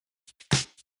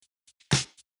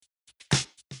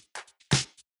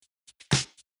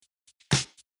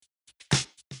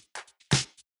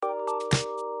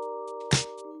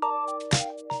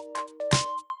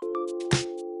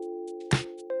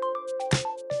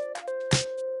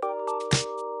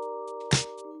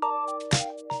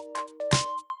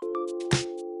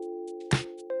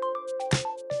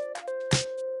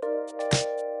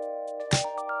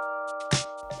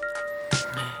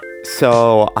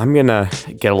So I'm gonna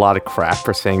get a lot of crap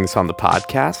for saying this on the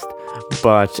podcast,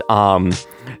 but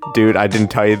dude, I didn't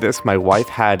tell you this. My wife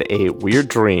had a weird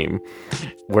dream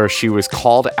where she was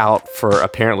called out for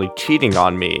apparently cheating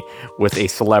on me with a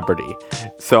celebrity.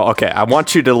 So, okay, I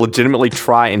want you to legitimately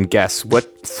try and guess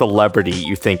what celebrity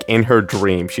you think in her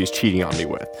dream she's cheating on me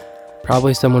with.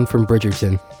 Probably someone from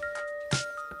Bridgerton.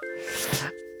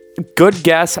 Good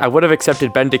guess. I would have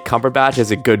accepted Benedict Cumberbatch as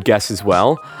a good guess as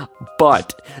well.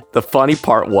 But the funny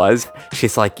part was,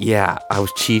 she's like, yeah, I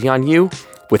was cheating on you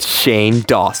with Shane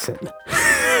Dawson.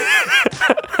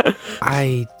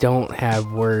 I don't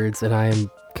have words, and I am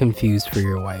confused for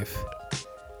your wife.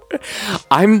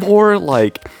 I'm more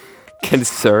like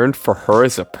concerned for her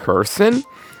as a person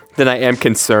than I am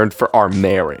concerned for our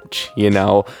marriage, you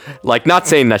know? Like, not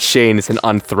saying that Shane is an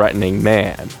unthreatening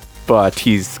man, but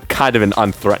he's kind of an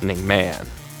unthreatening man.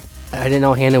 I didn't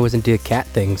know Hannah was into cat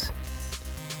things.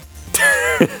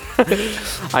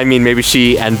 I mean, maybe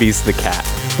she envies the cat.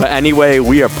 But anyway,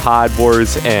 we are Pod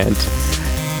Wars, and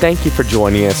thank you for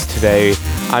joining us today.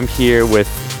 I'm here with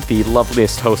the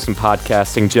loveliest host in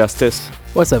podcasting, Justice.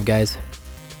 What's up, guys?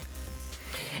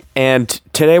 And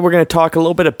today we're going to talk a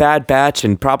little bit of Bad Batch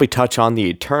and probably touch on the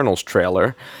Eternals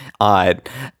trailer.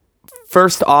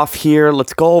 First off here,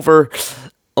 let's go over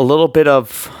a little bit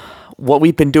of what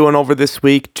we've been doing over this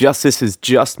week. Justice has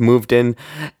just moved in,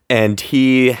 and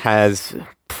he has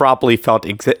probably felt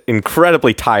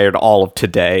incredibly tired all of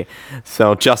today.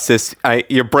 So, Justice,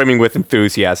 you're brimming with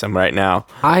enthusiasm right now.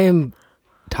 I am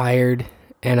tired,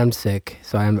 and I'm sick,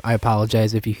 so I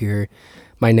apologize if you hear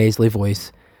my nasally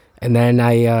voice. And then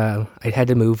I had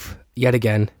to move yet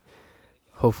again.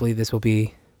 Hopefully this will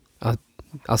be,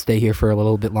 I'll stay here for a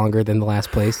little bit longer than the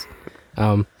last place.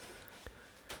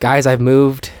 Guys, I've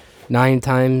moved 9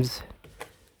 times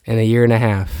in a year and a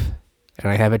half, and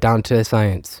I have it down to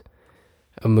science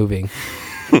of moving.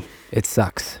 It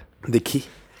sucks. The key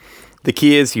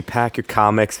is you pack your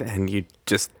comics and you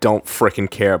just don't frickin'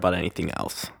 care about anything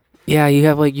else. Yeah,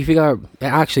 you figure out,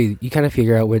 actually, you kind of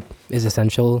figure out what is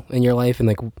essential in your life, and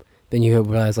then you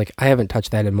realize, I haven't touched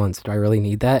that in months. Do I really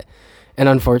need that? And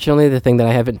unfortunately, the thing that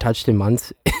I haven't touched in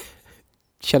months,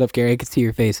 shut up, Gary, I can see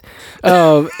your face,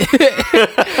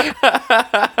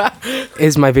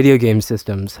 is my video game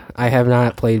systems. I have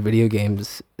not played video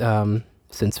games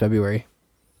since February.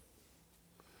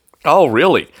 Oh,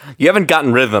 really? You haven't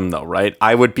gotten rid of them, though, right?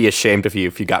 I would be ashamed of you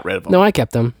if you got rid of them. No, I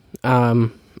kept them.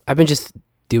 I've been just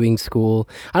doing school.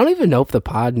 I don't even know if the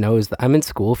pod knows that I'm in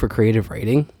school for creative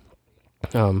writing. I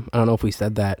don't know if we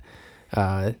said that.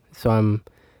 So I'm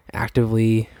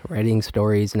actively writing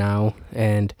stories now,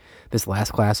 and this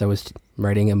last class I was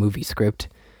writing a movie script,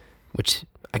 which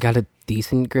I got a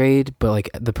decent grade, but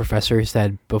the professor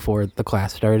said before the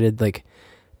class started,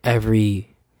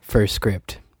 every first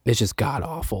script is just god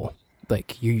awful.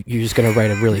 You're just gonna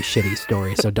write a really shitty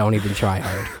story, so don't even try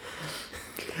hard.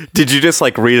 Did you just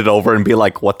read it over and be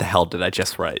like, what the hell did I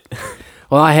just write?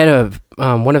 Well, I had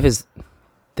one of his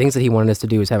things that he wanted us to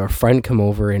do is have a friend come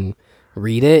over and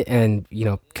read it and,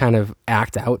 kind of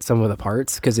act out some of the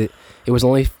parts, because it was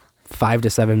only 5 to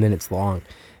 7 minutes long.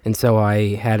 And so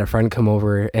I had a friend come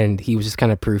over, and he was just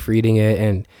kind of proofreading it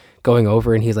and going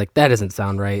over, and he's like, that doesn't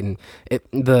sound right. And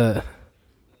the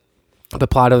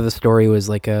plot of the story was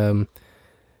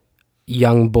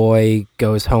young boy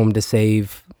goes home to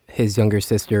save his younger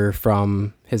sister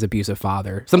from his abusive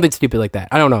father. Something stupid like that.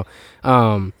 I don't know.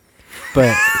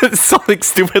 But something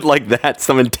stupid like that,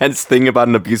 some intense thing about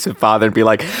an abusive father, and be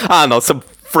like, I don't know, some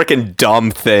freaking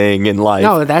dumb thing in life.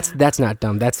 No, that's not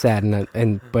dumb. That's sad,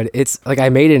 but it's I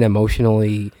made an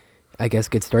emotionally, I guess,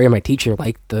 good story, and my teacher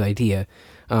liked the idea.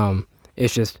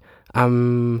 It's just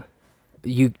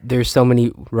there's so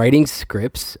many writing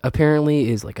scripts apparently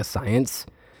is a science,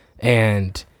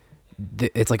 and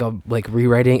it's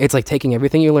rewriting. It's taking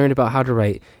everything you learned about how to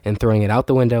write and throwing it out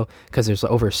the window, because there's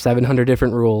over 700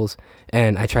 different rules,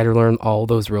 and I try to learn all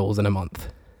those rules in a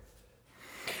month.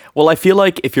 Well, I feel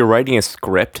like if you're writing a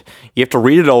script, you have to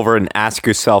read it over and ask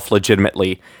yourself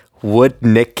legitimately, would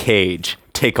Nick Cage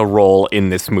take a role in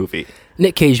this movie?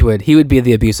 Nick Cage would. He would be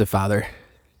the abusive father.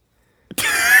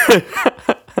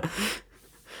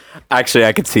 Actually,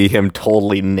 I could see him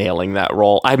totally nailing that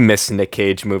role. I miss Nick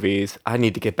Cage movies. I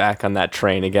need to get back on that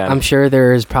train again. I'm sure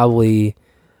there's probably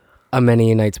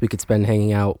many nights we could spend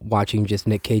hanging out watching just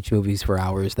Nick Cage movies for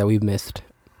hours that we've missed.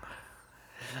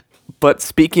 But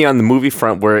speaking on the movie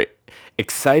front, we're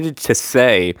excited to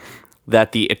say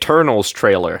that the Eternals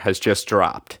trailer has just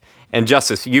dropped. And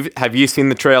Justice, have you seen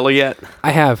the trailer yet?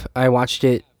 I have. I watched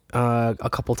it a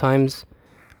couple times.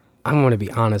 I'm going to be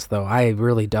honest, though. I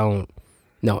really don't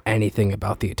know anything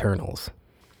about the Eternals.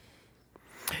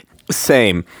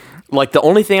 Same. Like, the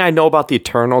only thing I know about the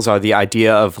Eternals are the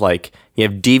idea of, like, you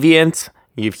have deviants,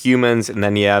 you have humans, and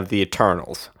then you have the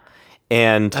Eternals.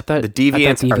 And I thought the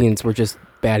deviants, deviants were just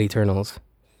bad Eternals.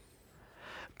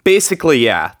 basically,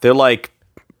 yeah. They're like,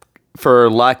 for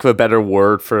lack of a better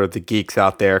word for the geeks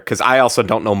out there, because I also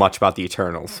don't know much about the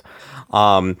Eternals.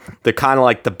 They're kind of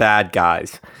like the bad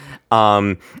guys.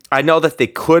 I know that they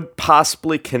could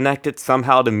possibly connect it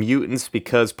somehow to mutants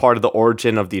because part of the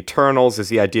origin of the Eternals is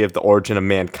the idea of the origin of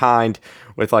mankind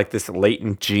with like this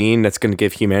latent gene that's going to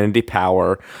give humanity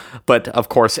power. But of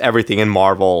course, everything in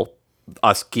Marvel,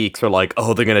 us geeks are like,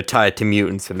 oh, they're going to tie it to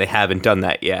mutants, and they haven't done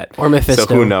that yet. Or Mephisto.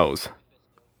 So who knows?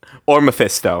 Or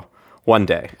Mephisto. One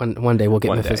day. One day we'll get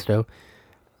One day. Mephisto.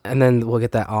 And then we'll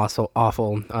get that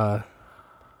awful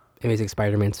Amazing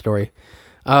Spider-Man story.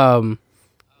 Ugh.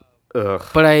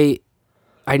 But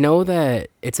I know that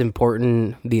it's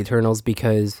important, the Eternals,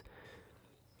 because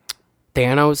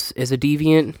Thanos is a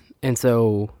deviant, and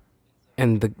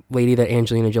the lady that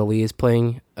Angelina Jolie is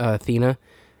playing, Athena,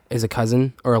 is a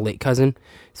cousin or a late cousin.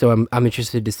 So I'm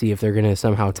interested to see if they're gonna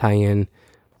somehow tie in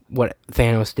what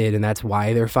Thanos did, and that's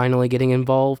why they're finally getting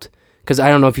involved. Because I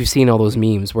don't know if you've seen all those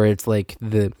memes where it's like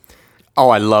Oh,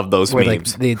 I love those where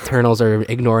memes. like the Eternals are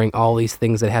ignoring all these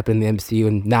things that happen in the MCU,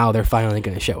 and now they're finally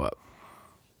going to show up.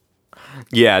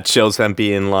 Yeah, it shows them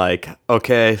being like,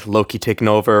 okay, Loki taking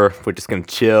over. We're just going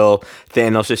to chill.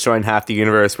 Thanos destroying half the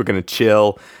universe. We're going to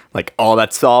chill. Like, all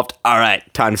that's solved. All right,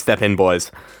 time to step in,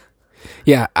 boys.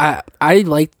 Yeah, I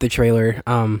liked the trailer.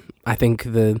 I think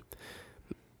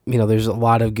there's a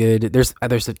lot of good. There's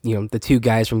the two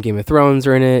guys from Game of Thrones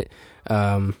are in it.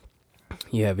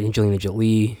 You have Angelina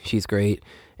Jolie, she's great,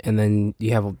 and then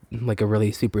you have like a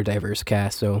really super diverse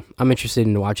cast. So I'm interested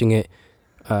in watching it.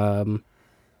 Do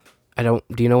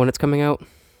you know when it's coming out?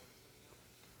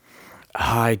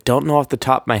 I don't know off the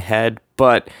top of my head,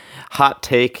 but hot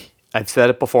take. I've said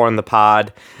it before in the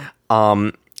pod.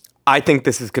 I think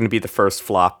this is going to be the first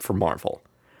flop for Marvel.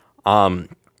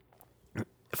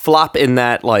 Flop in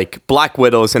that, like, Black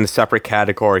Widow's in a separate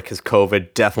category because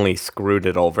COVID definitely screwed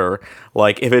it over.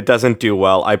 Like, if it doesn't do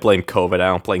well, I blame COVID. I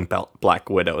don't blame Black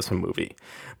Widow as a movie.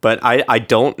 But I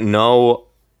don't know.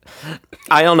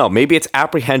 I don't know. Maybe it's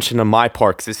apprehension on my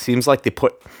part because it seems like they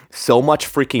put so much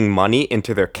freaking money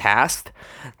into their cast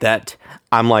that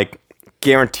I'm like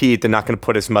guaranteed they're not going to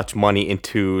put as much money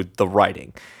into the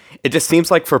writing. It just seems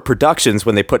like for productions,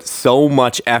 when they put so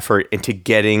much effort into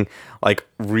getting like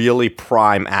really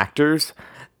prime actors,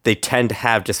 they tend to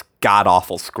have just god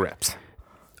awful scripts.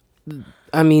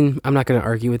 I mean, I'm not going to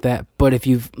argue with that, but if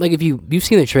you've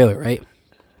seen the trailer, right?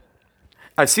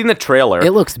 I've seen the trailer.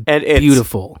 It looks and it's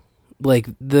beautiful. Like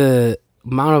the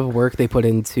amount of work they put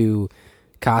into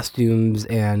costumes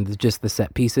and just the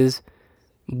set pieces,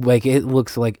 like it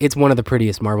looks like it's one of the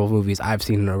prettiest Marvel movies I've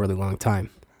seen in a really long time.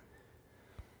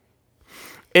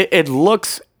 It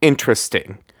looks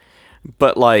interesting,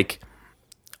 but like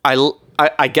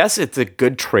I guess it's a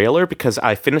good trailer because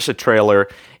I finished the trailer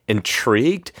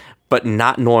intrigued, but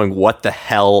not knowing what the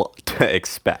hell to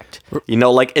expect. You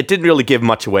know, like it didn't really give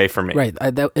much away for me. Right.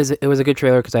 It was a good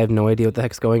trailer because I have no idea what the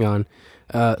heck's going on.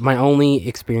 My only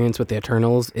experience with the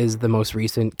Eternals is the most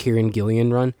recent Kieran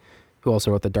Gillian run, who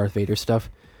also wrote the Darth Vader stuff,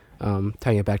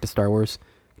 tying it back to Star Wars.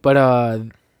 But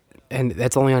and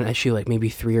that's only on issue like maybe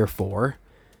 3 or 4.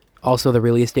 Also, the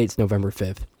release date's November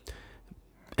 5th.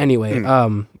 Anyway,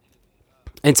 and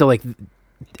so like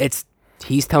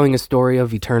he's telling a story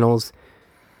of Eternals.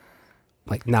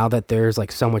 Like now that there's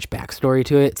like so much backstory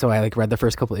to it, so I like read the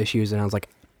first couple issues and I was like,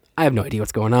 I have no idea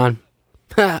what's going on.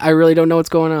 I really don't know what's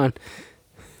going on.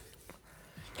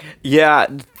 Yeah,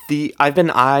 I've been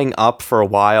eyeing up for a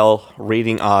while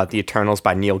reading The Eternals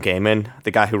by Neil Gaiman,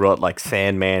 the guy who wrote like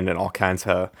Sandman and all kinds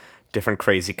of different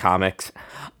crazy comics.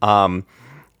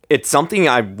 It's something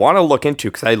I want to look into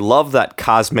because I love that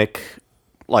cosmic,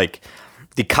 like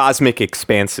the cosmic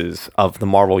expanses of the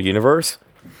Marvel universe,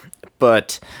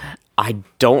 but I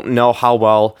don't know how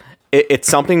well it's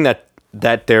something that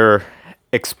they're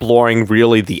exploring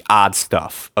really the odd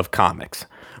stuff of comics,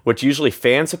 which usually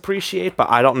fans appreciate, but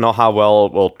I don't know how well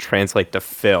it will translate to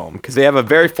film because they have a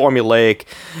very formulaic,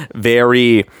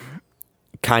 very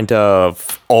kind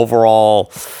of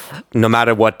overall, no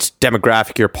matter what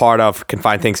demographic you're part of, can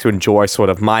find things to enjoy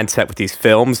sort of mindset with these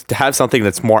films. To have something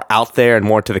that's more out there and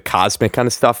more to the cosmic kind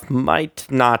of stuff might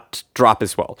not drop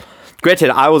as well. Granted,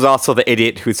 I was also the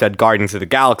idiot who said Guardians of the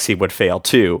Galaxy would fail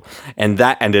too, and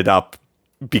that ended up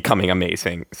becoming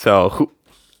amazing. So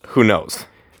who knows?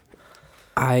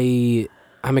 I'm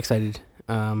excited.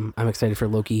 I'm excited for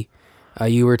Loki.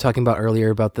 You were talking about earlier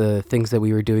about the things that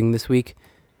we were doing this week.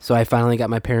 So I finally got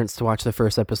my parents to watch the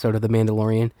first episode of The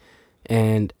Mandalorian,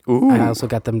 and Ooh. I also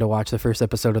got them to watch the first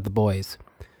episode of The Boys.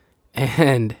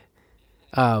 And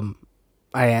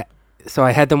I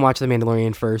had them watch The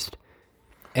Mandalorian first,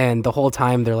 and the whole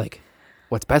time they're like,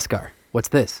 "What's Beskar? What's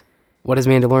this? What is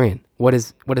Mandalorian? What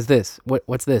is this?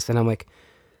 What's this?" And I'm like,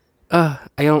 I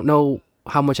don't know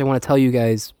how much I want to tell you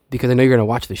guys because I know you're gonna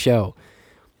watch the show.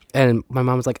 And my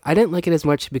mom was like, "I didn't like it as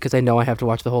much because I know I have to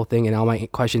watch the whole thing and all my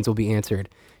questions will be answered."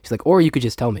 She's like, "Or you could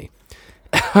just tell me."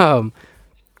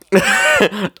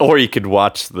 Or you could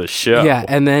watch the show. Yeah,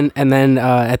 and then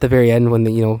at the very end when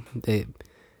the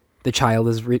child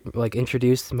is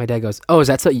introduced, my dad goes, "Oh, is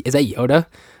that Yoda?"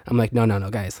 I'm like, no,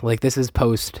 guys. Like, this is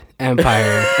post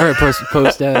Empire or post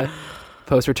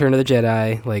Return of the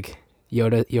Jedi. Like,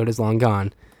 Yoda's long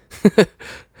gone.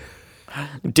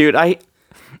 Dude, I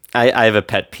have a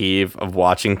pet peeve of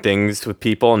watching things with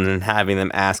people and then having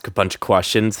them ask a bunch of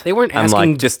questions. They weren't asking.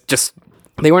 I'm like, just.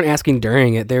 They weren't asking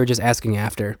during it. They were just asking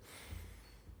after.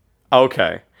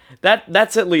 Okay,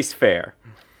 that's at least fair.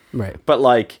 Right. But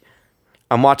like,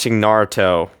 I'm watching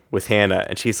Naruto with Hannah,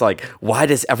 and she's like, "Why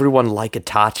does everyone like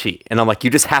Itachi?" And I'm like, "You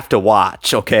just have to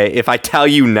watch, okay? If I tell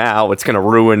you now, it's gonna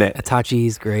ruin it."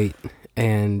 Itachi's great,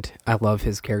 and I love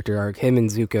his character arc. Him and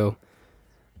Zuko,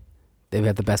 they've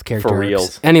had the best character for arcs.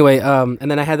 reals. Anyway,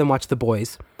 and then I had them watch The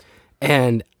Boys,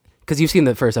 and because you've seen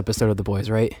the first episode of The Boys,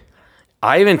 right?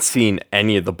 I haven't seen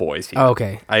any of The Boys yet. Oh,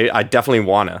 okay. I definitely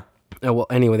wanna. Oh, well,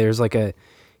 anyway, there's like a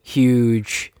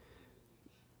huge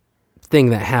thing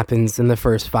that happens in the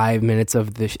first 5 minutes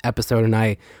of the episode, and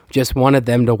I just wanted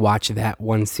them to watch that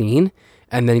one scene,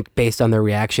 and then based on their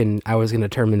reaction, I was going to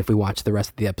determine if we watched the rest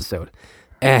of the episode.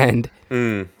 And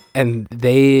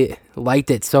they liked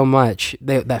it so much,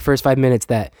 that first 5 minutes,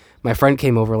 that my friend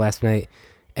came over last night,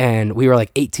 and we were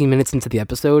like 18 minutes into the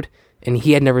episode, and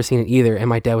he had never seen it either, and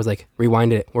my dad was like,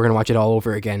 "Rewind it, we're going to watch it all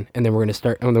over again, and then we're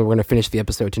going to finish the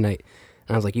episode tonight."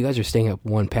 And I was like, "You guys are staying up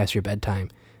one past your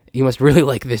bedtime. You must really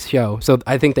like this show." So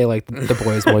I think they like The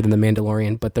Boys more than The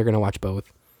Mandalorian, but they're going to watch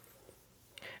both.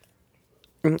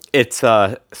 It's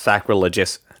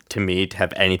sacrilegious to me to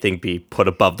have anything be put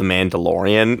above The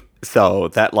Mandalorian, so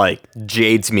that like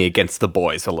jades me against The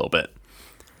Boys a little bit.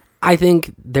 I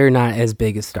think they're not as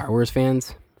big as Star Wars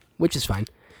fans, which is fine.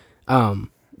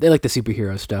 They like the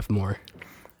superhero stuff more.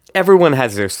 Everyone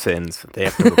has their sins they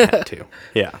have to repent to.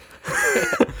 Yeah.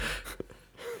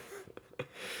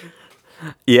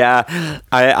 Yeah,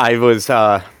 I was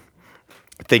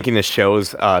thinking of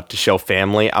shows to show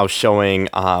family. I was showing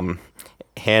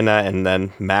Hannah and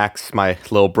then Max, my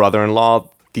little brother-in-law.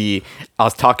 I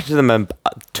was talking to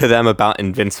them about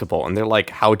Invincible, and they're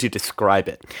like, "How would you describe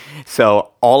it?"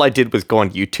 So all I did was go on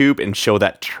YouTube and show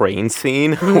that train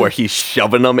scene where he's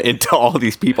shoving them into all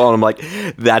these people, and I'm like,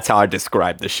 "That's how I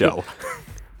describe the show."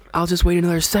 I'll just wait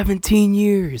another 17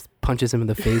 years. Punches him in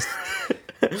the face.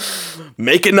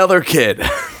 Make another kid.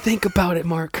 Think about it,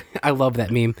 Mark. I love that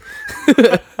meme.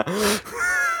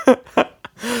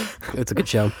 It's a good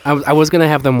show. I was gonna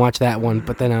have them watch that one,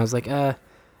 but then I was like,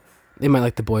 they might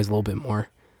like The Boys a little bit more.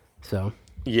 So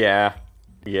yeah.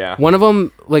 One of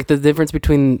them, like the difference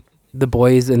between The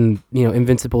Boys and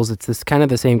Invincibles, it's this kind of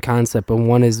the same concept, but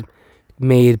one is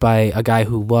made by a guy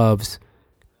who loves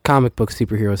comic book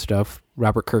superhero stuff,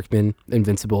 Robert Kirkman,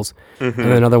 Invincibles, and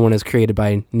another one is created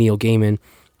by Neil Gaiman,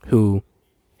 who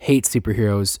hates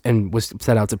superheroes and was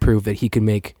set out to prove that he could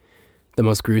make the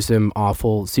most gruesome,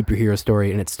 awful superhero story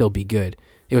and it still be good.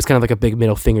 It was kind of like a big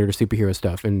middle finger to superhero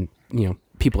stuff, and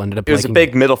people ended up. It was a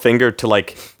big middle finger to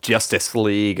like Justice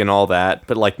League and all that,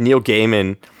 but like Neil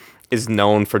Gaiman is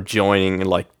known for joining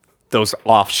like those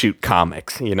offshoot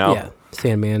comics, Yeah,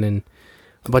 Sandman and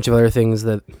a bunch of other things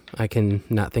that I can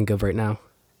not think of right now.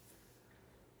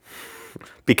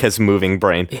 Because moving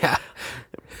brain. Yeah.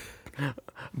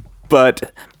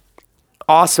 But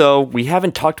also, we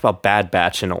haven't talked about Bad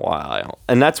Batch in a while,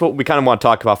 and that's what we kind of want to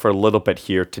talk about for a little bit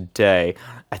here today.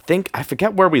 I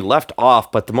forget where we left off,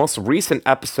 but the most recent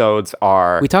episodes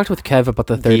are... We talked with Kev about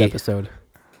the third episode.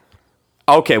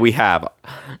 Okay, we have.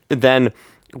 Then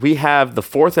we have the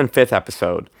fourth and fifth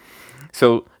episode.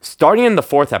 So, starting in the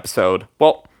fourth episode,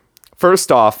 well,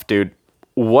 first off, dude,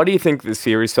 what do you think of the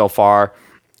series so far?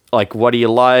 Like, what do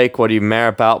you like? What do you mare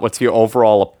about? What's your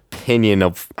overall opinion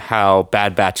of how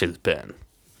Bad Batch has been?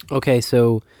 Okay,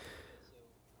 so...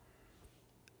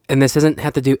 And this doesn't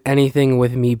have to do anything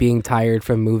with me being tired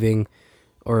from moving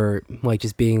or, like,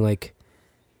 just being, like,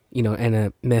 in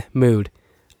a meh mood.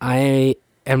 I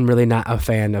am really not a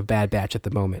fan of Bad Batch at the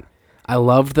moment. I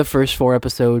loved the first 4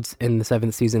 episodes in the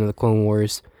 7th season of the Clone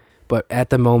Wars, but at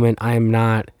the moment, I'm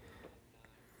not...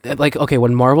 Like, okay,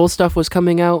 when Marvel stuff was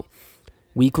coming out,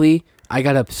 weekly, I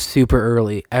got up super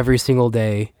early every single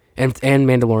day, and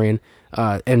Mandalorian,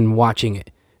 and watching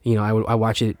it. I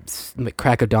watch it like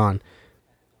crack of dawn.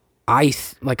 I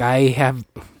have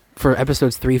for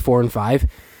episodes 3, 4, and 5.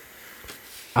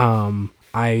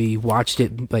 I watched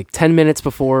it like 10 minutes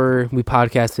before we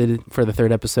podcasted for the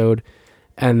 3rd episode,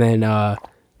 and then I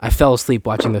fell asleep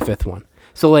watching the 5th one.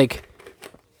 So like,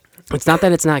 it's not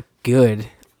that it's not good.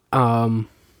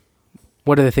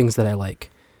 What are the things that I like?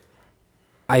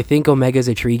 I think Omega's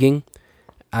intriguing.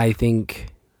 I think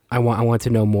I want to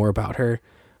know more about her.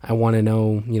 I want to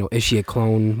know, is she a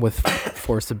clone with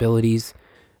Force abilities?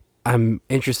 I'm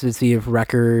interested to see if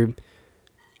Wrecker,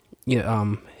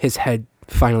 his head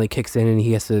finally kicks in and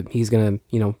he's gonna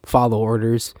follow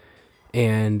orders,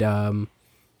 and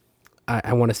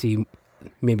I want to see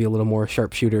maybe a little more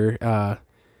sharpshooter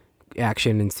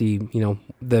action and see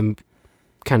them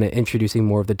kind of introducing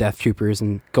more of the Death Troopers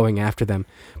and going after them.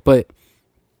 But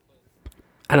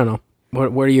I don't know.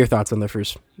 What are your thoughts on the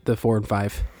 4 and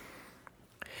 5?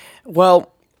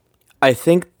 Well, I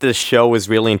think the show is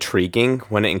really intriguing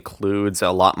when it includes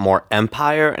a lot more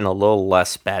Empire and a little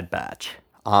less Bad Batch.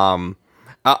 I'll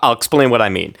explain what I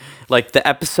mean. Like, the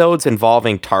episodes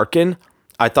involving Tarkin,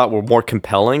 I thought were more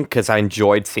compelling because I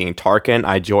enjoyed seeing Tarkin.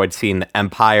 I enjoyed seeing the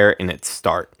Empire in its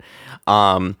start.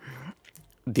 The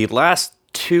last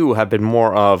 2 have been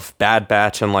more of Bad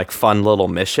Batch and like fun little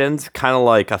missions, kind of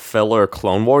like a filler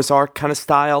Clone Wars arc kind of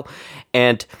style.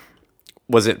 And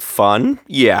was it fun?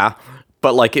 Yeah,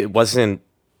 but like it wasn't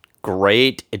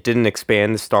great. It didn't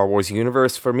expand the Star Wars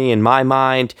universe for me in my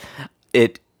mind.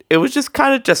 It was just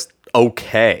kind of just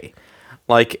okay.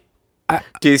 Like,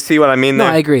 do you see what I mean there?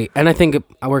 No, I agree. And I think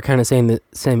we're kind of saying the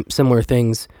similar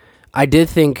things. I did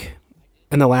think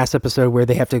in the last episode where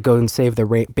they have to go and save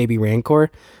the baby Rancor,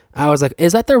 I was like,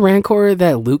 is that the Rancor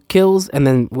that Luke kills? And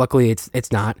then luckily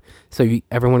it's not. So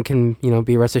everyone can,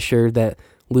 be rest assured that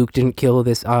Luke didn't kill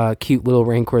this cute little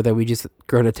Rancor that we just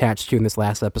grown attached to in this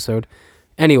last episode.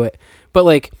 Anyway, but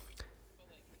like,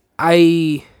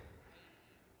 I'm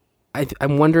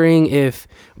wondering if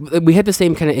we had the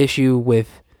same kind of issue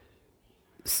with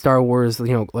Star Wars,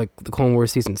 like the Clone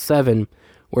Wars season 7,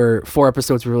 where 4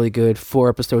 episodes were really good, 4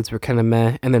 episodes were kind of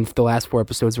meh, and then the last 4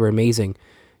 episodes were amazing.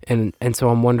 And so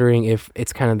I'm wondering if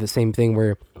it's kind of the same thing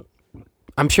where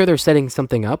I'm sure they're setting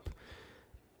something up.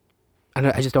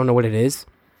 I just don't know what it is.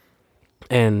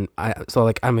 And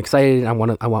I'm excited. I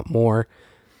want more.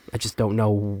 I just don't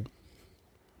know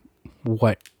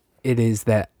what it is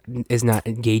that is not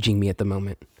engaging me at the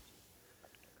moment.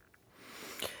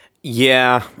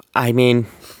 Yeah, I mean,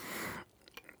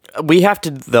 we have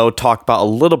to, though, talk about a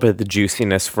little bit of the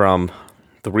juiciness from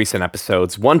the recent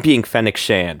episodes. One being Fennec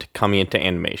Shand coming into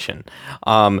animation.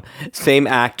 Same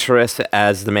actress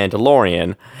as The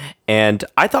Mandalorian. And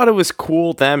I thought it was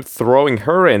cool them throwing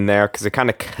her in there because it kind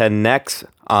of connects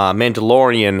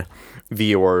Mandalorian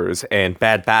viewers and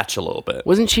Bad Batch a little bit.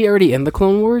 Wasn't she already in the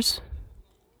Clone Wars?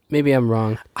 Maybe I'm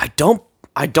wrong. I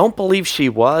don't believe she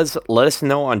was. Let us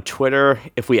know on Twitter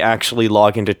if we actually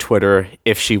log into Twitter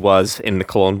if she was in the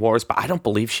Clone Wars, but I don't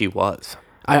believe she was.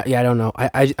 I don't know.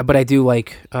 But I do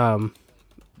like.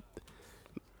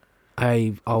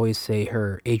 I always say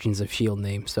her Agents of S.H.I.E.L.D.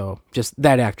 name, so just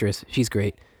that actress. She's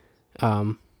great.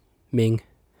 Ming.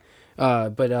 Yeah,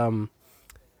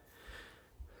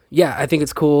 I think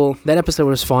it's cool. That episode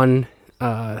was fun.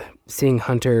 Seeing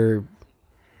Hunter.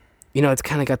 It's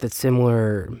kind of got that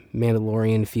similar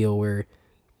Mandalorian feel where,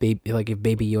 if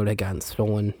Baby Yoda had gotten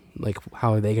stolen, like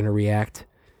how are they going to react?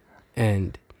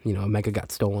 And Omega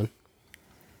got stolen.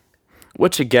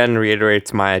 Which again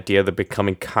reiterates my idea of it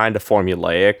becoming kind of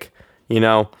formulaic,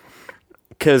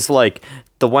 because like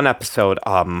the one episode,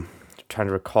 I'm trying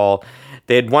to recall,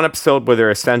 they had one episode where they're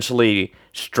essentially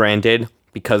stranded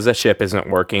because the ship isn't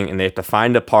working and they have to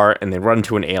find a part and they run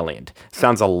into an alien.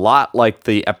 Sounds a lot like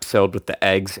the episode with the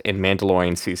eggs in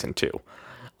Mandalorian season 2.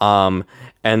 And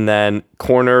then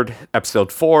Cornered,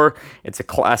 episode 4, it's a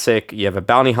classic. You have a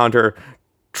bounty hunter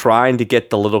trying to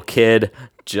get the little kid,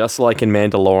 just like in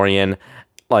Mandalorian.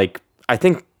 Like, I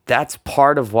think that's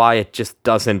part of why it just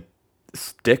doesn't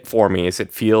stick for me, is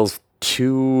it feels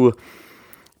too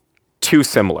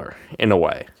similar in a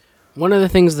way. One of the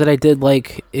things that I did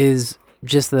like is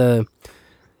just I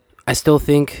still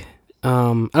think, I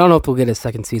don't know if we'll get a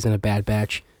second season of Bad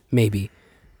Batch, maybe,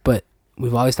 but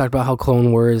we've always talked about how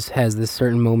Clone Wars has this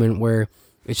certain moment where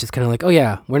it's just kind of like, oh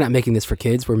yeah, we're not making this for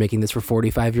kids, we're making this for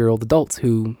 45-year-old adults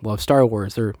who love Star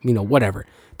Wars, or, whatever,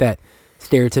 that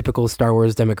stereotypical Star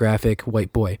Wars demographic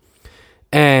white boy.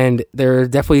 And there are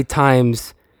definitely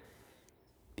times,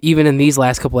 even in these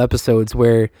last couple episodes,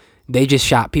 where they just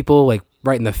shot people like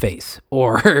right in the face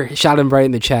or shot him right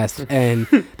in the chest and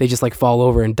they just like fall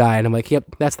over and die. And I'm like, yep,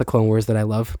 that's the Clone Wars that I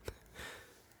love.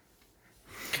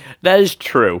 That is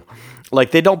true.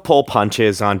 Like, they don't pull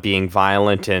punches on being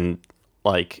violent and,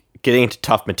 like, getting into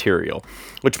tough material.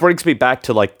 Which brings me back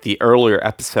to, like, the earlier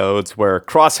episodes where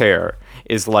Crosshair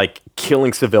is, like,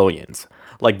 killing civilians.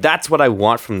 Like, that's what I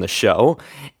want from the show.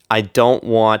 I don't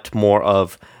want more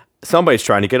of somebody's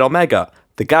trying to get Omega.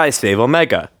 The guys save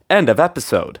Omega. End of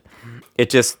episode. It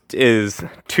just is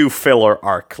too filler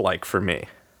arc-like for me.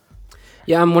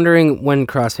 Yeah, I'm wondering when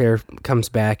Crosshair comes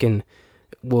back and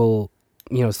we'll,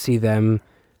 see them.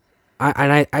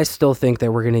 I still think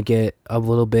that we're going to get a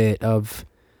little bit of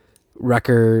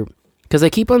Wrecker, because they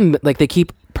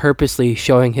keep purposely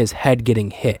showing his head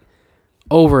getting hit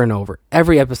over and over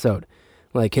every episode.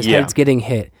 Like, his head's getting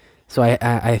hit. So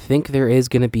I think there is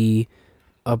going to be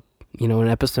an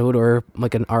episode or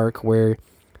like an arc where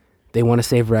they want to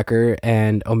save Wrecker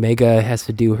and Omega has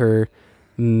to do her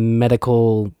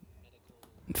medical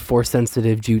force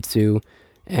sensitive jutsu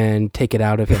and take it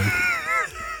out of him.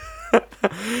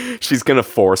 She's gonna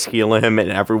force heal him,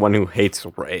 and everyone who hates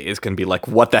Rey is gonna be like,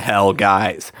 what the hell,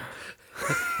 guys?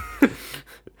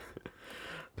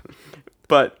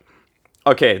 But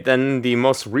okay, then the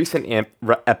most recent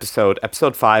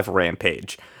episode 5,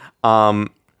 Rampage.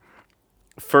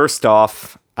 First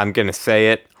off, I'm gonna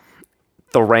say it,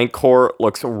 the Rancor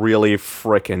looks really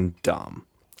freaking dumb.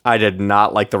 I did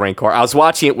not like the Rancor. I was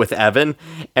watching it with Evan,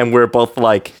 and we're both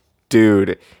like,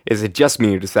 dude, is it just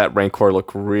me or does that Rancor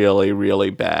look really, really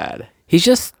bad? He's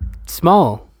just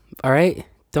small, all right?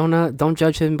 Don't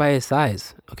judge him by his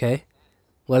size, okay?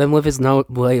 Let him live his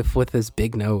life with his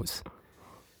big nose.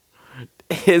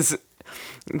 The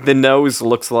nose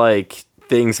looks like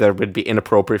things that would be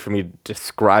inappropriate for me to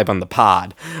describe on the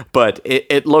pod, but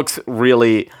it looked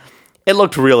really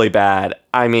bad.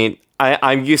 I mean,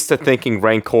 I'm used to thinking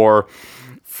Rancor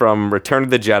from Return of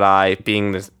the Jedi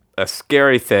being a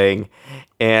scary thing,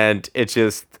 and it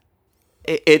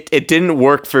didn't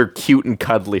work for cute and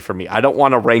cuddly for me. I don't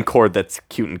want a Rancor that's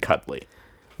cute and cuddly.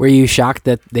 Were you shocked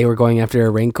that they were going after a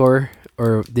Rancor,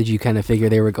 or did you kind of figure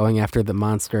they were going after the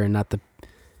monster and not the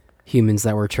humans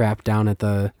that were trapped down at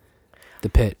the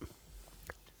pit?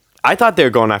 I thought they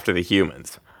were going after the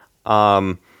humans.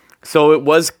 So it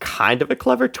was kind of a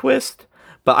clever twist,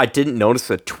 but I didn't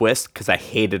notice a twist because I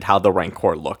hated how the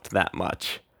Rancor looked that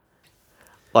much.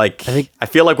 Like, I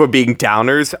feel like we're being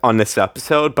downers on this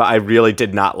episode, but I really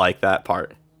did not like that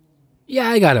part. Yeah,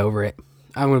 I got over it.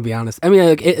 I'm going to be honest. I mean,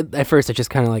 at first, it just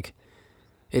kind of like,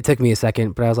 it took me a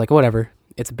second, but I was like, whatever.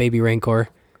 It's a baby Rancor.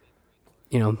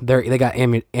 They got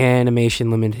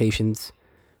animation limitations.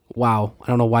 Wow. I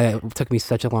don't know why it took me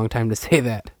such a long time to say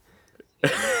that.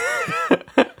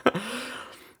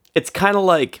 It's kind of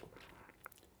like,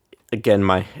 again,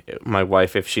 my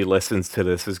wife, if she listens to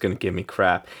this, is going to give me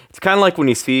crap. It's kind of like when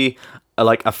you see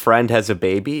like a friend has a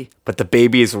baby, but the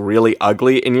baby is really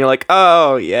ugly, and you're like,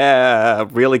 oh yeah,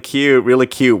 really cute, really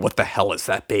cute. What the hell is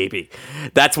that baby?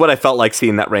 That's what I felt like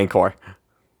seeing that Rancor.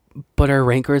 But our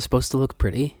Rancor is supposed to look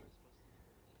pretty.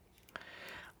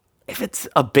 If it's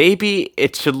a baby,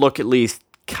 it should look at least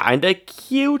kind of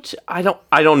cute. I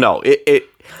don't know.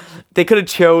 They could have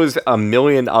chose a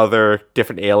million other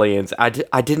different aliens. I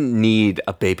didn't need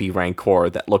a baby Rancor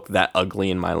that looked that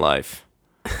ugly in my life.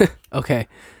 Okay.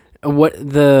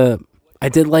 I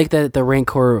did like that the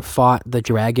Rancor fought the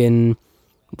dragon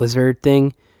lizard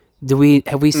thing.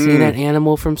 Have we seen that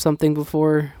animal from something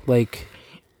before? Like,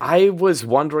 I was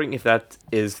wondering if that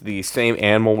is the same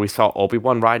animal we saw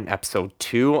Obi-Wan ride in episode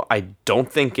 2. I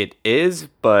don't think it is,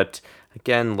 but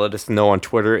again, let us know on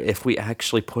Twitter if we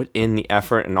actually put in the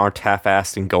effort and aren't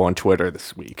half-assed and go on Twitter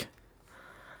this week.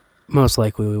 Most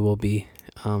likely we will be.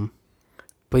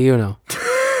 But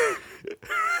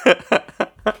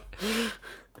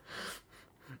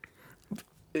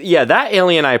Yeah, that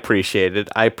alien I appreciated.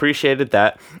 I appreciated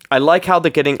that. I like how they're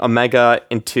getting Omega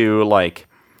into, like,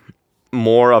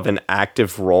 more of an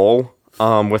active role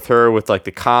with her, with, like,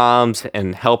 the comms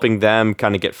and helping them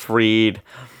kind of get freed.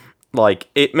 Like,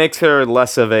 it makes her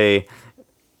less of a,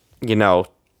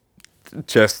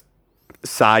 just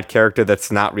side character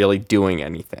that's not really doing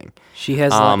anything. she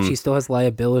still has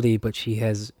liability, but she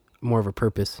has more of a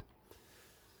purpose.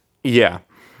 Yeah.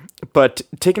 But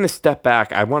taking a step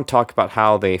back, I want to talk about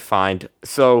how they find...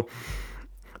 So,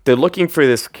 they're looking for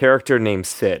this character named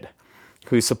Sid,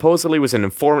 who supposedly was an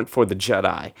informant for the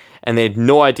Jedi, and they had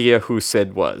no idea who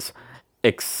Sid was,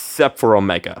 except for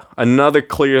Omega. Another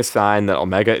clear sign that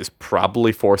Omega is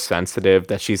probably Force sensitive,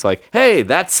 that she's like, hey,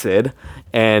 that's Sid,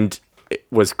 and it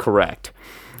was correct.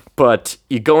 But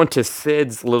you go into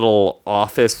Sid's little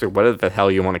office or whatever the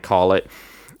hell you want to call it,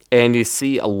 and you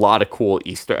see a lot of cool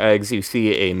Easter eggs. You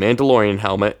see a Mandalorian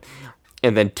helmet,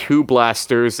 and then two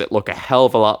blasters that look a hell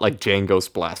of a lot like Jango's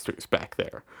blasters back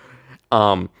there.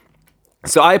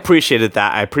 So I appreciated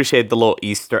that. I appreciated the little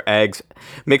Easter eggs.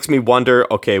 Makes me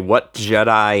wonder, okay, what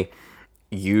Jedi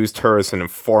used her as an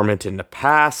informant in the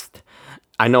past?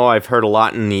 I know I've heard a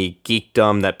lot in the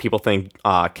geekdom that people think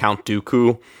Count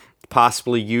Dooku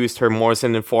possibly used her more as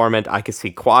an informant. I could see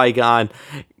Qui-Gon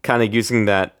kind of using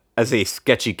that as a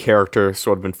sketchy character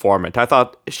sort of informant. I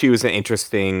thought she was an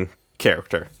interesting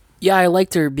character. Yeah, I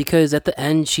liked her because at the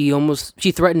end she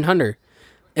threatened Hunter.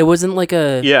 It wasn't like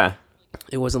it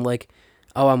wasn't like,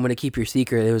 oh, I'm gonna keep your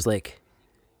secret. It was like,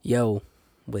 yo,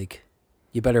 like,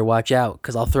 you better watch out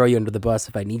because I'll throw you under the bus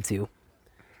if I need to.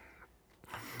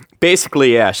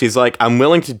 Basically, yeah, she's like, I'm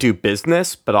willing to do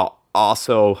business, but I'll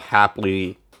also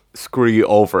happily screw you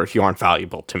over if you aren't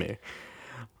valuable to me.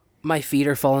 My feet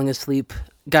are falling asleep.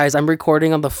 Guys, I'm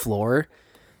recording on the floor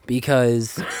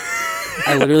because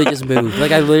I literally just moved.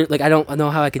 Like, I don't know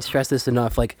how I can stress this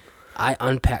enough. Like, I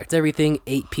unpacked everything,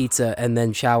 ate pizza, and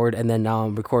then showered, and then now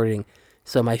I'm recording.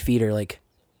 So my feet are, like,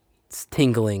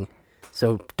 tingling.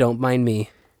 So don't mind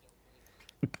me.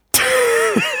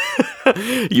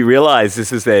 You realize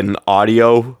this is an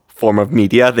audio form of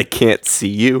media. They can't see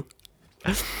you.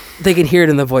 They can hear it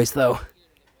in the voice, though.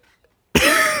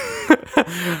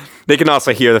 They can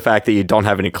also hear the fact that you don't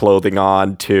have any clothing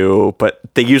on, too, but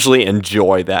they usually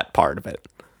enjoy that part of it.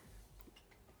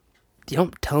 You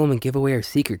don't tell them and give away our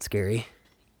secrets, Gary.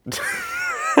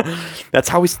 That's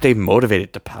how we stay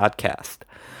motivated to podcast.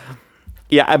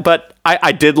 Yeah, but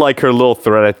I did like her little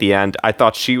thread at the end. I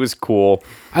thought she was cool.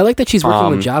 I like that she's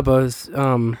working with Jabba's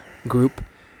group.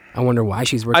 I wonder why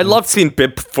she's working. I loved seeing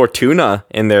Bib Fortuna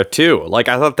in there, too. Like,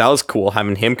 I thought that was cool,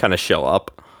 having him kind of show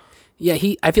up. Yeah,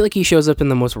 I feel like he shows up in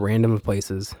the most random of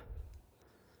places.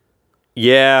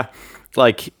 Yeah,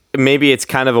 like, maybe it's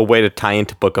kind of a way to tie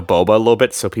into Book of Boba a little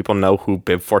bit so people know who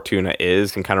Bib Fortuna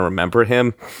is and kind of remember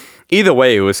him. Either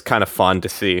way, it was kind of fun to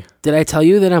see. Did I tell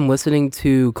you that I'm listening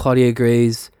to Claudia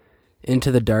Gray's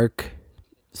Into the Dark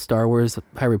Star Wars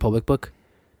High Republic book?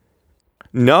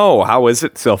 No, how is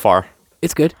it so far?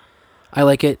 It's good. I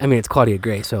like it. I mean, it's Claudia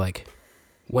Gray, so like,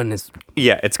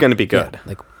 Yeah, it's going to be good. Yeah,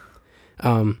 like,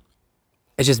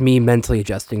 it's just me mentally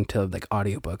adjusting to like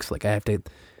audiobooks. Like I have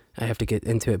to get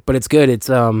into it, but it's good. It's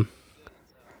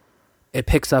it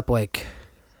picks up like,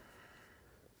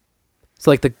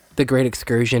 so like the Great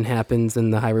Excursion happens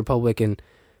in the High Republic, and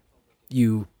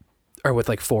you are with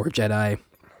like 4 Jedi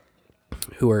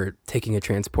who are taking a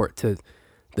transport to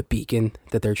the beacon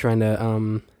that they're trying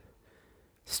to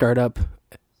start up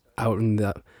out in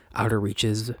the outer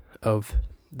reaches of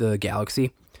the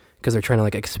galaxy, because they're trying to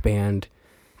like expand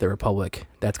the Republic.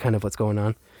 That's kind of what's going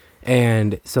on.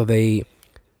 And so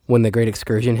when the Great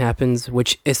Excursion happens,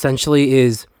 which essentially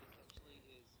is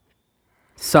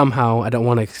somehow, I don't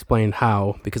want to explain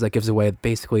how, because that gives away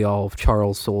basically all of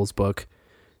Charles Soule's book.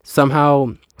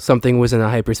 Somehow something was in a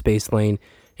hyperspace lane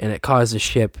and it caused a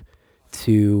ship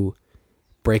to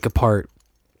break apart,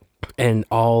 and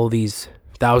all these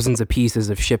thousands of pieces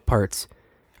of ship parts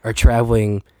are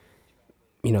traveling,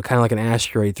 kind of like an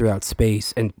asteroid throughout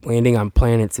space and landing on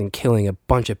planets and killing a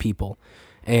bunch of people.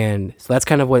 And so that's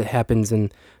kind of what happens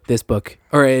in this book,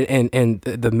 or and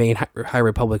the main High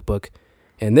Republic book.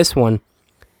 And this one,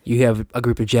 you have a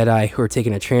group of Jedi who are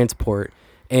taking a transport,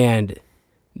 and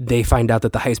they find out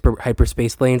that the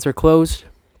hyperspace lanes are closed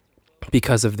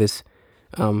because of this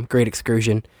Great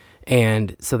Excursion.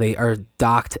 And so they are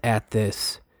docked at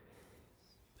this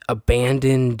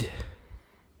abandoned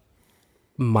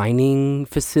mining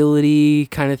facility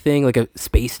kind of thing, like a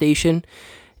space station.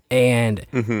 And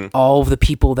all of the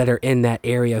people that are in that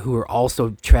area who are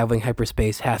also traveling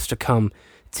hyperspace has to come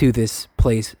to this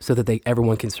place so that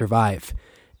everyone can survive.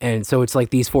 And so it's like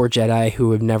these 4 Jedi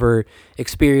who have never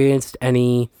experienced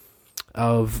any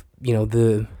of,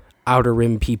 the Outer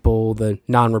Rim people, the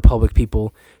non-Republic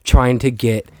people, trying to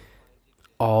get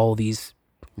all these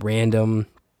random,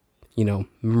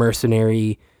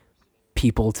 mercenary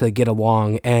people to get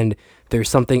along. And there's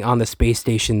something on the space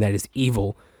station that is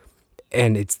evil,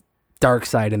 and it's dark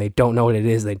side, and they don't know what it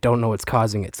is. They don't know what's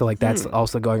causing it. So like that's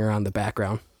also going around the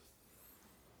background.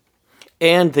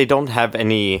 And they don't have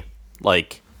any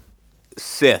like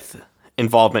Sith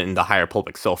involvement in the High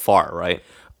Republic so far, right?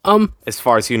 As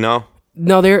far as you know.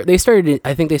 No, they started.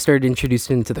 I think they started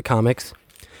introducing into the comics.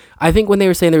 I think when they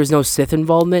were saying there was no Sith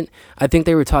involvement, I think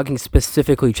they were talking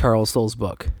specifically Charles Soule's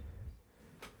book.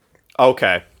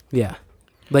 Okay. Yeah,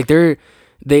 like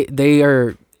they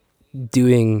are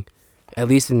doing at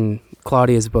least in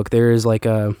Claudia's book, there is like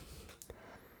a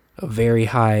very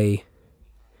high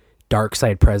dark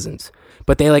side presence,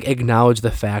 but they like acknowledge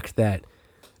the fact that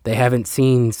they haven't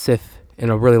seen Sith in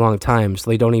a really long time, so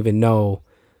they don't even know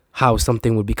how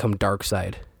something would become dark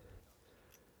side.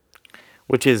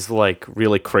 Which is like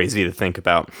really crazy to think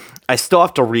about. I still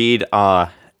have to read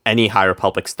any High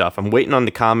Republic stuff. I'm waiting on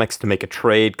the comics to make a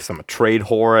trade because I'm a trade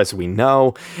whore, as we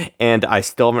know, and I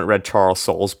still haven't read Charles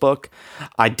Soule's book.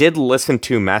 I did listen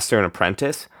to Master and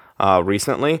Apprentice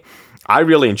recently. I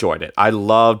really enjoyed it. I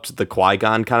loved the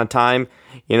Qui-Gon kind of time.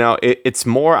 You know, it's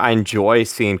more I enjoy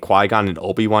seeing Qui-Gon and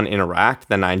Obi-Wan interact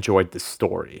than I enjoyed the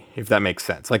story, if that makes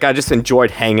sense. Like, I just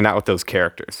enjoyed hanging out with those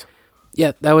characters.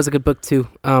 Yeah, that was a good book too.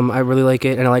 I really like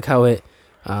it, and I like how it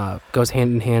goes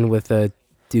hand in hand with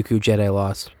Dooku Jedi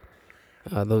Lost.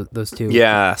 Those two.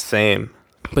 Yeah, same.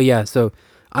 But yeah, so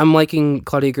I'm liking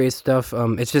Claudia Gray's stuff.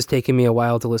 It's just taken me a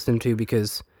while to listen to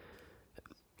because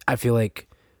I feel like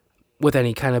with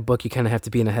any kind of book, you kind of have to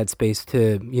be in a headspace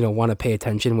to, want to pay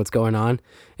attention what's going on.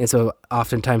 And so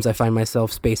oftentimes I find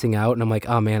myself spacing out and I'm like,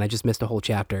 oh man, I just missed a whole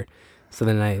chapter. So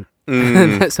then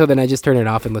I just turn it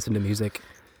off and listen to music.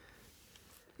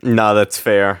 No, that's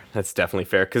fair. That's definitely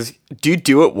fair. Because do you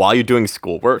do it while you're doing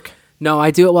schoolwork? No,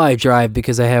 I do it while I drive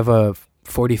because I have a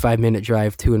 45-minute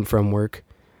drive to and from work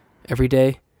every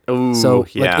day. Ooh, so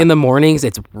yeah. like in the mornings,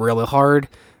 it's really hard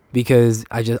because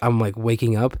I'm like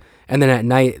waking up, and then at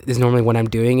night is normally when I'm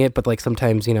doing it. But like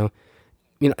sometimes,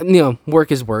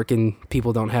 work is work, and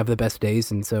people don't have the best days,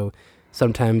 and so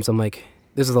sometimes I'm like,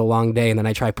 this is a long day, and then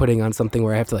I try putting on something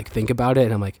where I have to like think about it,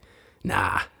 and I'm like,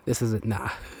 nah, this isn't nah.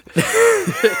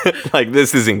 Like,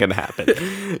 this isn't gonna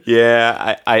happen.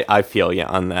 Yeah, I feel you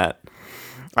on that.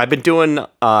 I've been doing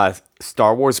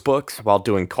Star Wars books while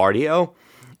doing cardio,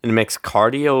 and it makes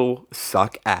cardio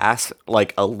suck ass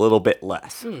like a little bit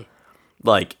less.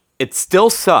 Like, it still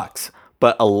sucks,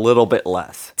 but a little bit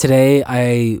less. Today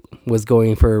I was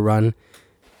going for a run,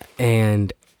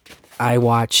 and I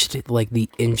watched like the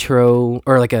intro,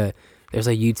 or there's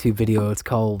a YouTube video. It's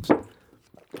called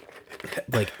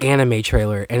like anime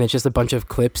trailer, and it's just a bunch of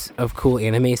clips of cool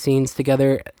anime scenes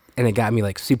together, and it got me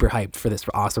like super hyped for this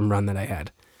awesome run that I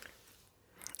had.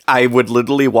 I would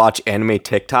literally watch anime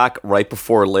TikTok right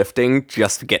before lifting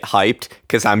just to get hyped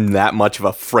because I'm that much of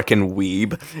a frickin'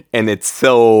 weeb, and it's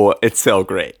so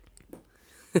great.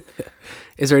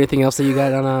 Is there anything else that you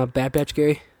got on Bad Batch,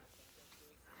 Gary?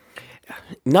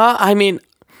 No, I mean,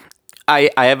 I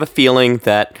have a feeling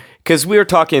that, because we were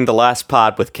talking the last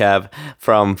pod with Kev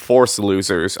from Force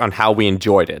Losers on how we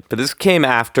enjoyed it, but this came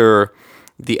after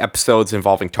the episodes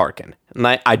involving Tarkin, and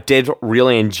I did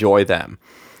really enjoy them.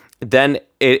 Then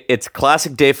it's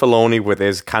classic Dave Filoni where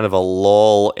there's kind of a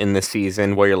lull in the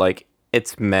season where you're like,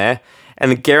 it's meh,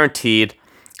 and then guaranteed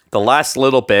the last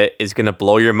little bit is going to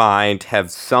blow your mind, have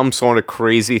some sort of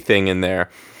crazy thing in there.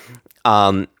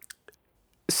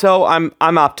 So I'm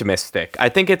optimistic. I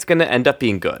think it's going to end up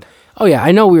being good. Oh yeah,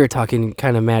 I know we were talking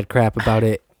kind of mad crap about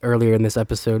it earlier in this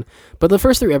episode, but the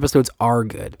first 3 episodes are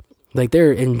good. Like,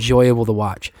 they're enjoyable to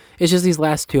watch. It's just these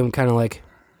last 2, I'm kind of like,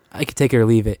 I could take it or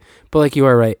leave it. But like, you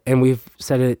are right, and we've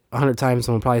said it 100 times,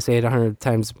 and we'll probably say it 100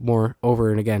 times more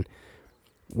over and again.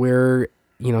 You're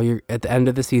at the end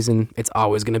of the season, it's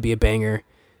always going to be a banger,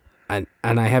 and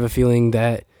I have a feeling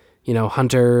that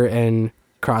Hunter and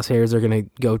Crosshairs are going to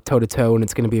go toe to toe, and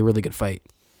it's going to be a really good fight.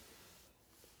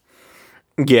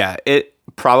 Yeah, it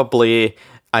probably.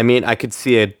 I mean, I could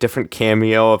see a different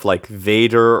cameo of like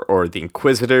Vader or the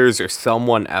Inquisitors or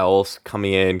someone else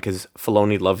coming in because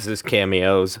Filoni loves his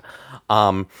cameos.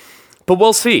 But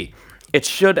we'll see. It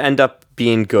should end up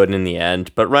being good in the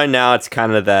end. But right now, it's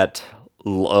kind of that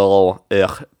little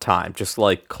time, just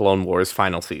like Clone Wars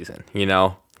final season.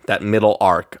 That middle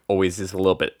arc always is a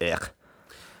little bit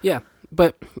Yeah,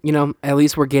 but at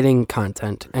least we're getting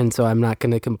content, and so I'm not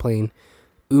going to complain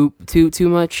too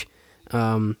much.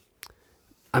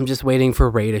 I'm just waiting for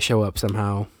Rey to show up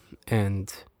somehow,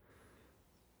 and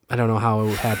I don't know how it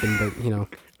would happen, but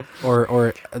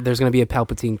or there's gonna be a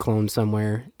Palpatine clone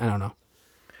somewhere. I don't know.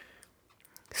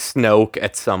 Snoke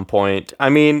at some point. I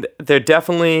mean, they're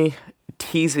definitely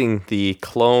teasing the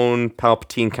clone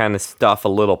Palpatine kind of stuff a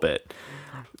little bit.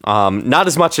 Not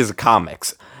as much as the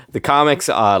comics. The comics,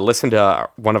 listen to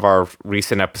one of our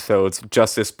recent episodes.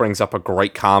 Justice brings up a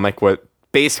great comic where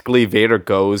basically Vader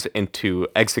goes into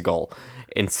Exegol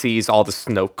and sees all the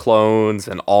Snoke clones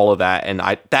and all of that, and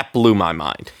that blew my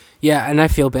mind. Yeah, and I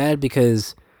feel bad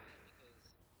because,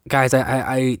 guys,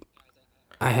 I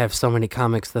have so many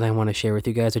comics that I want to share with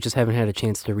you guys. I just haven't had a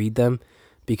chance to read them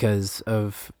because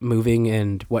of moving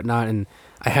and whatnot, and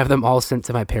I have them all sent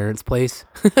to my parents' place.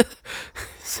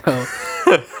 So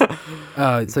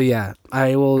yeah,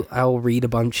 I will read a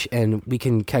bunch, and we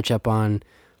can catch up on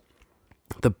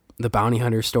the bounty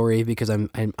hunter story, because I'm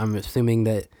assuming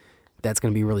that that's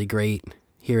going to be really great,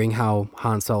 hearing how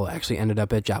Han Solo actually ended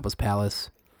up at Jabba's palace.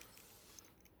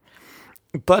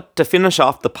 But to finish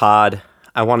off the pod,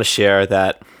 I want to share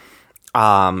that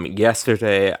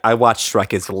yesterday I watched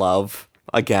Shrek is Love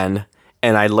again,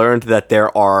 and I learned that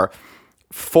there are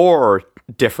 4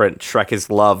 different Shrek is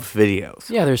Love videos.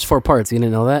 Yeah, there's 4 parts. You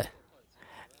didn't know that?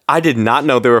 I did not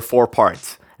know there were 4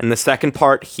 parts. And the second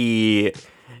part,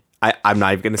 I'm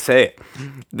not even going to say it.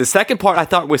 The second part I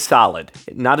thought was solid.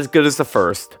 Not as good as the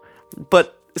first,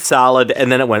 but solid.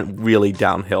 And then it went really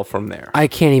downhill from there. I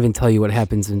can't even tell you what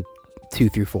happens in 2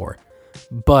 through 4.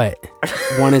 But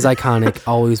 1 is iconic,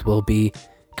 always will be.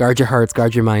 Guard your hearts,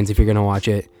 guard your minds if you're going to watch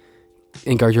it.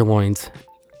 And guard your loins.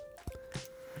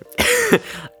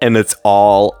 And it's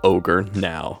all ogre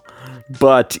now.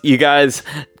 But you guys,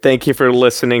 thank you for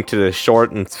listening to this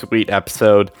short and sweet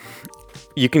episode.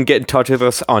 You can get in touch with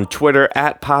us on Twitter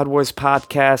at Podwars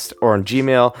Podcast, or on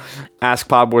Gmail,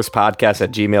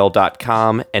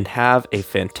 askpodwarspodcast@gmail.com, and have a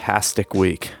fantastic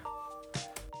week.